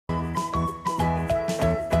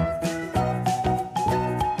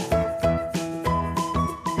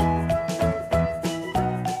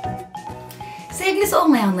Sevgilisi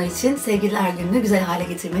olmayanlar için sevgililer gününü güzel hale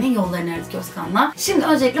getirmenin yollarını aradık Özkan'la. Şimdi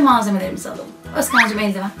öncelikle malzemelerimizi alalım. Özkan'cığım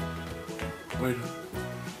eldiven. Buyurun.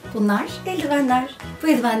 Bunlar eldivenler. Bu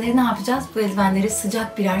eldivenleri ne yapacağız? Bu eldivenleri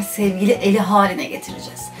sıcak birer sevgili eli haline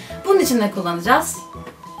getireceğiz. Bunun için ne kullanacağız?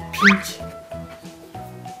 Pirinç.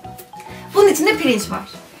 Bunun içinde pirinç var.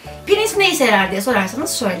 Pirinç ne işe yarar diye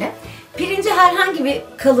sorarsanız şöyle. Pirinci herhangi bir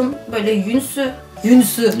kalın böyle yünsü bir şeyin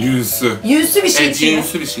içine. Yünsü bir şeyin içine.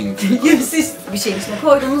 Yünsüz bir şeyin içine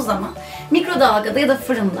koyduğunuz zaman mikrodalgada ya da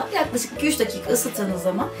fırında yaklaşık 2-3 dakika ısıttığınız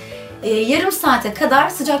zaman yarım saate kadar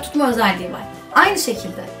sıcak tutma özelliği var. Aynı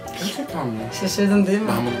şekilde. Gerçekten mi? Şaşırdın değil mi?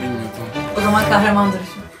 Ben bunu bilmiyordum. O zaman kahraman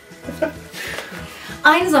duruşum.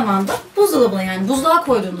 Aynı zamanda buzdolabına yani buzluğa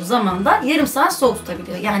koyduğunuz zaman da yarım saat soğuk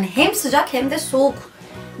tutabiliyor. Yani hem sıcak hem de soğuk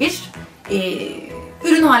bir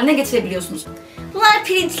ürün haline getirebiliyorsunuz. Bunlar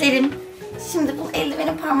pirinçlerim. Şimdi bu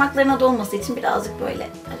eldivenin parmaklarına dolması için birazcık böyle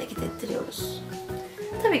hareket ettiriyoruz.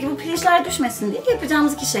 Tabii ki bu pirinçler düşmesin diye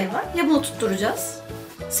yapacağımız iki şey var. Ya bunu tutturacağız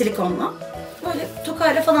silikonla. Böyle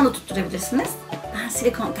tokayla falan da tutturabilirsiniz. Ben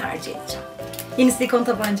silikon tercih edeceğim. Yeni silikon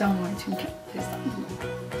tabancam var çünkü.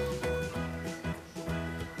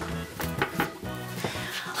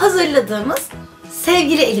 Hazırladığımız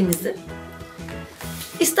sevgili elimizi.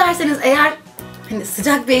 İsterseniz eğer hani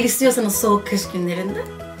sıcak bir el istiyorsanız soğuk kış günlerinde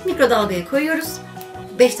mikrodalgaya koyuyoruz.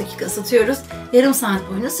 5 dakika ısıtıyoruz. Yarım saat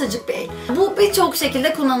boyunca sıcak bir el. Bu birçok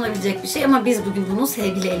şekilde kullanılabilecek bir şey ama biz bugün bunu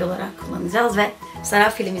sevgili el olarak kullanacağız ve mesela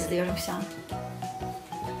film izliyorum şu an.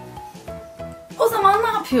 O zaman ne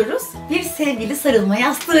yapıyoruz? Bir sevgili sarılma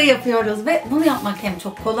yastığı yapıyoruz ve bunu yapmak hem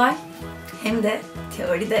çok kolay hem de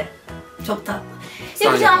teoride çok tatlı.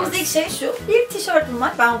 Yapacağımız ilk şey şu. Bir tişörtüm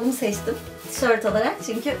var. Ben bunu seçtim. Tişört olarak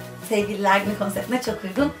çünkü sevgililer günü konseptine çok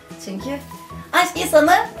uygun. Çünkü aşk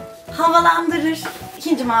insanı havalandırır.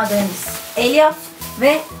 İkinci malzememiz elyaf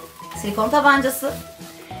ve silikon tabancası.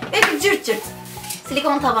 Ve bir cırt cırt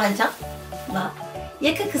silikon tabancayla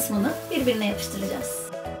yaka kısmını birbirine yapıştıracağız.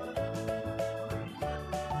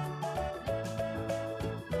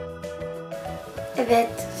 Evet,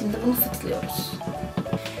 şimdi bunu fıtlıyoruz.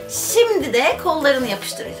 Şimdi de kollarını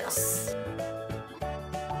yapıştıracağız.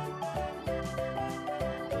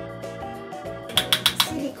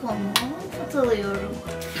 Silikonu fıtılıyorum.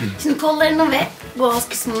 Şimdi kollarını ve boğaz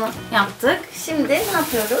kısmını yaptık. Şimdi ne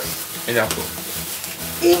yapıyoruz? Elyaf bu.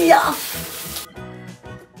 İlyaf.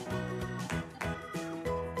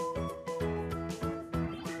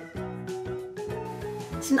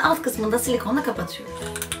 Şimdi alt kısmını da silikonla kapatıyoruz.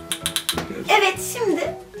 Evet,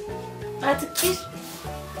 şimdi artık bir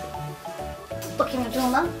tut bakayım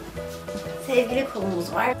ucundan sevgili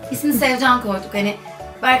kolumuz var. İsmini Sevcan koyduk. Hani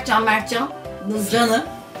Berkcan, Mertcan, Nızcan'ı,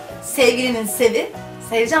 sevgilinin sevi,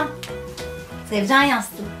 Sevcan. Sevcan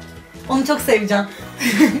yazdım. Onu çok seveceğim.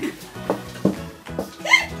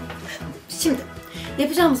 Şimdi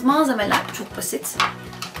yapacağımız malzemeler çok basit.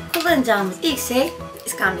 Kullanacağımız ilk şey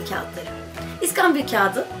iskambil kağıtları. İskambil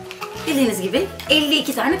kağıdı bildiğiniz gibi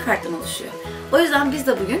 52 tane karttan oluşuyor. O yüzden biz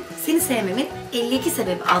de bugün Seni Sevmemin 52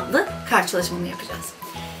 Sebebi adlı kart çalışmamı yapacağız.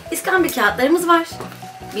 İskambil kağıtlarımız var.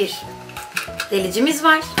 Bir delicimiz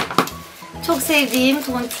var. Çok sevdiğim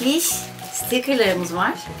tontiş stickerlarımız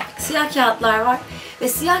var. Siyah kağıtlar var. Ve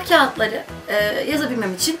siyah kağıtları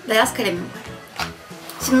yazabilmem için beyaz kalemim var.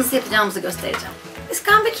 Şimdi nasıl yapacağımızı göstereceğim.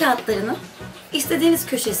 İskambil kağıtlarını istediğiniz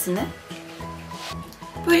köşesine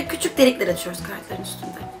böyle küçük delikler açıyoruz kartların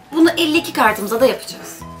üstünde. Bunu 52 kartımıza da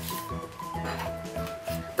yapacağız.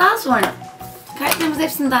 Daha sonra kartlarımızın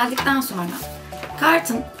hepsini deldikten sonra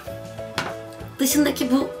kartın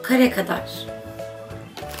dışındaki bu kare kadar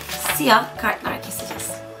siyah kartlar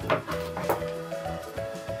keseceğiz.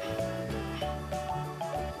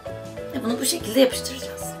 Ve bunu bu şekilde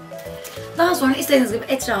yapıştıracağız. Daha sonra istediğiniz gibi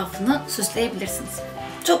etrafını süsleyebilirsiniz.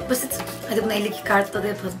 Çok basit. Hadi bunu 52 kartla da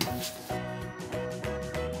yapalım.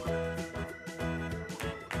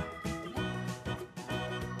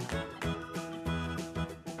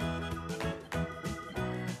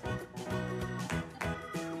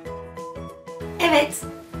 Evet,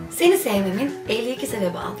 Seni Sevmemin 52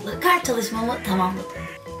 Sebebi adlı kart çalışmamı tamamladım.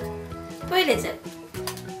 Böylece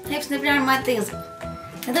hepsine birer madde yazıp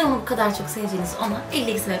neden onu bu kadar çok sevdiğinizi ona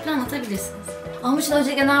 52 sebeple anlatabilirsiniz. Ama için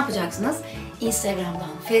öncelikle ne yapacaksınız? Instagram'dan,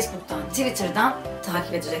 Facebook'tan, Twitter'dan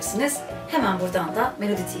takip edeceksiniz. Hemen buradan da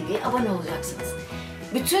MeloDIY'ye abone olacaksınız.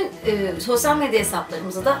 Bütün sosyal medya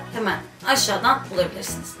hesaplarımızı da hemen aşağıdan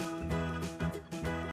bulabilirsiniz.